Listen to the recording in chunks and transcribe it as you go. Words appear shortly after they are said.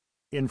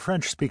In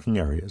French-speaking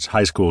areas,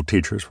 high school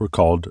teachers were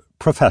called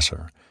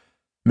professeur,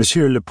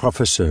 monsieur le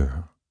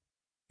professeur.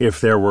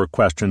 If there were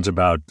questions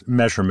about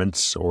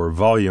measurements or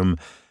volume,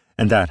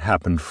 and that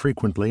happened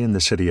frequently in the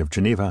city of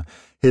Geneva,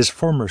 his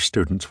former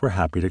students were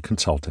happy to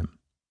consult him.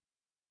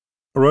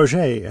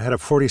 Roger had a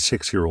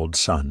 46-year-old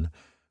son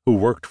who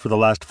worked for the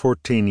last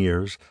 14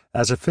 years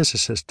as a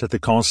physicist at the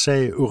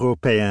Conseil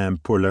européen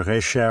pour la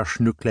recherche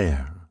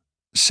nucléaire,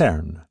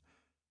 CERN.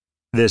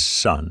 This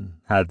son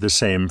had the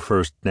same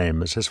first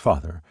name as his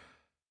father.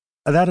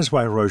 That is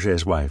why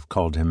Roger's wife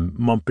called him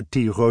Mon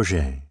petit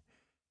Roger,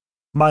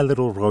 my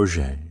little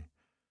Roger.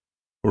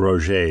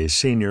 Roger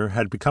Sr.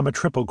 had become a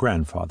triple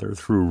grandfather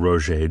through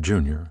Roger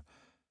Jr.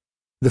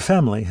 The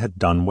family had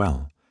done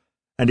well,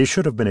 and he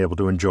should have been able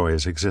to enjoy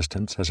his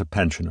existence as a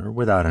pensioner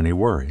without any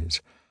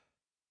worries.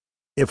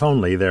 If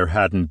only there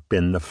hadn't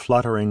been the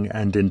fluttering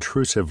and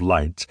intrusive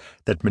lights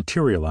that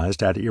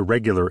materialized at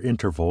irregular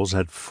intervals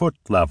at foot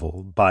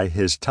level by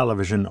his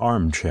television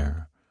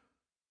armchair.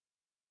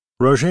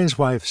 Roger's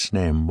wife's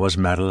name was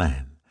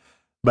Madeleine,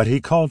 but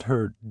he called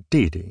her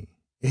Didi,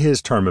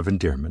 his term of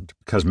endearment,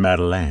 because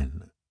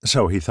Madeleine,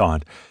 so he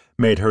thought,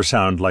 made her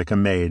sound like a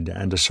maid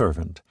and a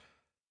servant.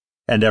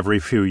 And every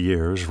few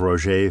years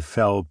Roger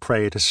fell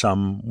prey to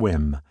some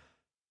whim.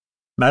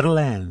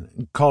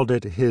 Madeleine called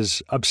it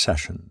his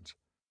obsessions.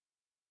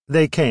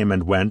 They came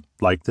and went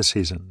like the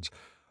seasons,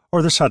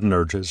 or the sudden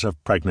urges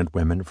of pregnant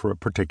women for a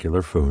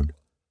particular food.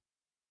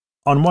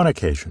 On one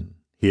occasion,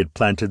 he had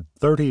planted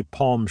 30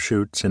 palm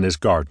shoots in his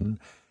garden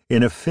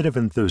in a fit of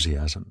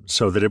enthusiasm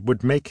so that it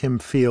would make him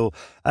feel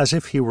as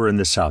if he were in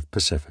the South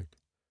Pacific.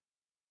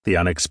 The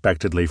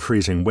unexpectedly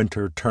freezing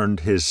winter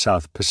turned his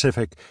South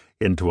Pacific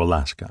into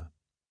Alaska.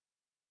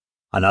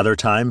 Another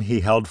time he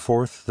held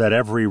forth that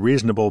every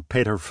reasonable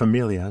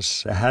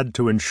paterfamilias had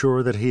to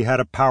ensure that he had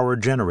a power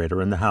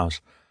generator in the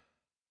house.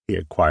 He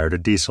acquired a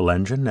diesel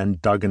engine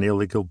and dug an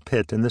illegal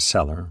pit in the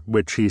cellar,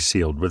 which he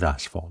sealed with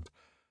asphalt.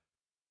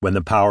 When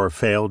the power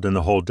failed in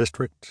the whole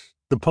district,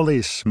 the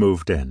police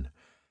moved in.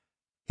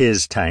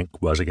 His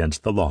tank was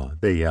against the law,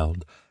 they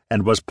yelled,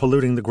 and was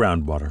polluting the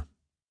groundwater.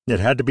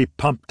 It had to be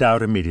pumped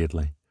out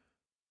immediately.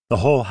 The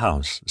whole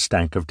house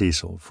stank of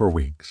diesel for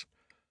weeks.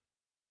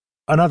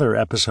 Another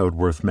episode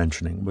worth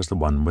mentioning was the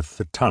one with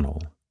the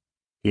tunnel.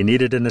 He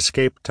needed an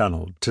escape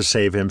tunnel to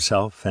save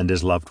himself and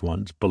his loved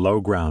ones below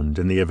ground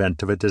in the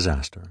event of a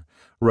disaster,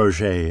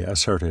 Roger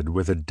asserted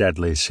with a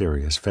deadly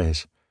serious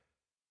face.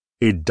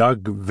 He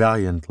dug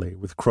valiantly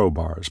with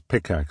crowbars,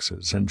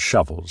 pickaxes, and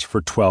shovels for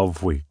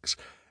 12 weeks,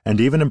 and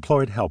even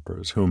employed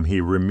helpers whom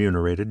he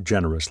remunerated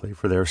generously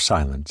for their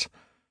silence.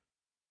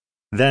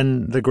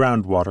 Then the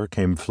groundwater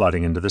came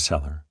flooding into the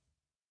cellar.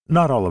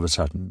 Not all of a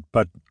sudden,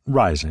 but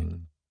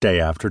rising,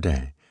 day after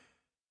day.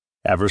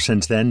 Ever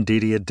since then,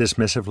 Didi had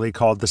dismissively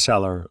called the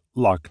cellar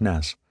Loch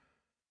Ness.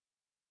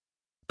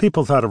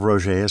 People thought of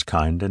Roger as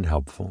kind and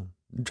helpful,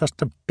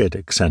 just a bit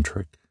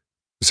eccentric,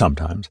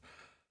 sometimes.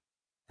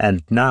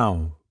 And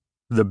now,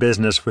 the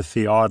business with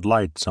the odd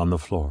lights on the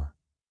floor.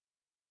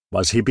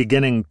 Was he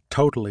beginning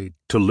totally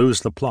to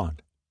lose the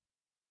plot?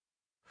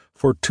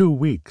 For 2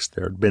 weeks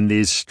there had been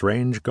these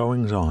strange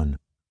goings-on.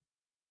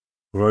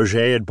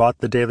 Roger had bought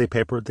the daily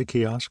paper at the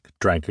kiosk,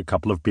 drank a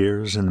couple of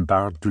beers in the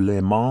Bar du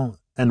Léman,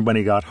 and when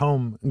he got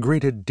home,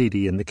 greeted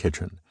Didi in the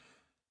kitchen.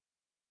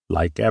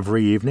 Like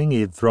every evening, he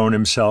had thrown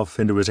himself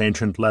into his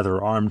ancient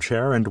leather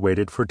armchair and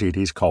waited for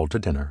Didi's call to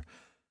dinner.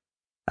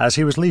 As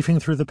he was leafing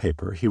through the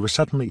paper, he was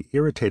suddenly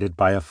irritated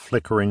by a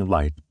flickering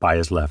light by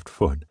his left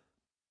foot.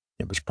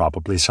 It was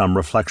probably some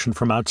reflection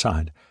from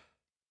outside,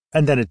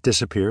 and then it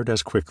disappeared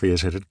as quickly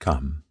as it had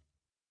come.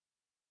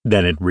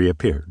 Then it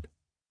reappeared,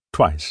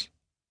 twice,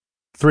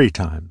 3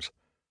 times.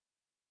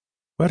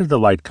 Where did the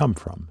light come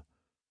from?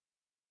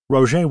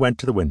 Roger went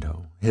to the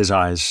window. His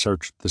eyes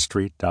searched the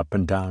street up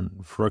and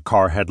down for a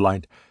car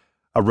headlight,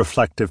 a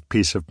reflective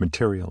piece of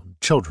material,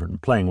 children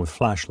playing with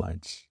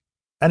flashlights,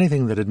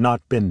 anything that had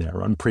not been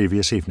there on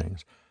previous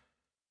evenings.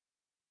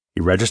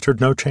 He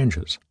registered no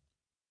changes.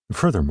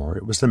 Furthermore,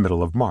 it was the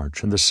middle of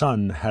March, and the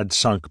sun had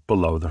sunk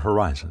below the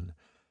horizon.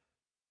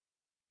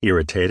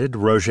 Irritated,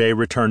 Roger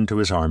returned to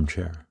his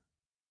armchair.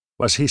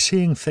 Was he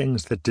seeing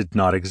things that did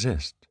not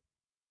exist?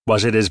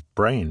 Was it his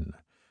brain?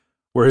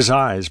 Were his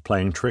eyes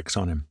playing tricks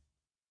on him?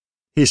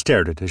 He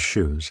stared at his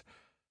shoes.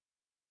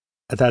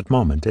 At that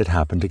moment it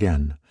happened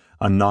again.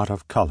 A knot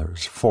of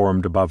colors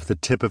formed above the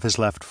tip of his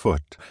left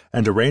foot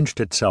and arranged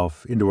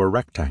itself into a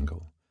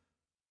rectangle.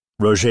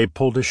 Roger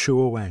pulled his shoe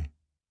away.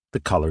 The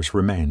colors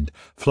remained,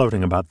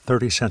 floating about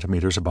 30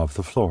 centimeters above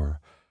the floor.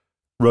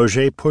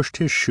 Roger pushed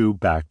his shoe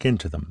back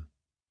into them.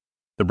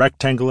 The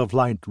rectangle of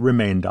light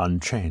remained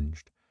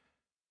unchanged.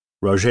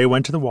 Roger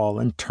went to the wall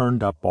and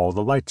turned up all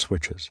the light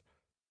switches.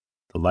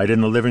 The light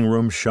in the living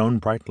room shone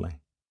brightly.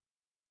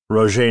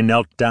 Roger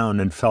knelt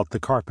down and felt the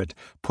carpet,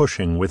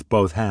 pushing with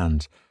both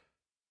hands.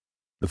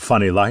 The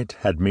funny light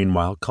had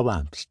meanwhile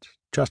collapsed,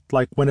 just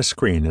like when a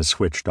screen is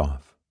switched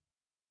off.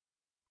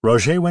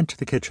 Roger went to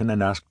the kitchen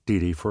and asked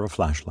Didi for a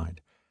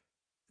flashlight.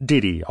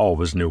 Didi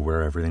always knew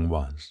where everything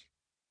was.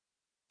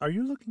 "Are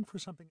you looking for something?"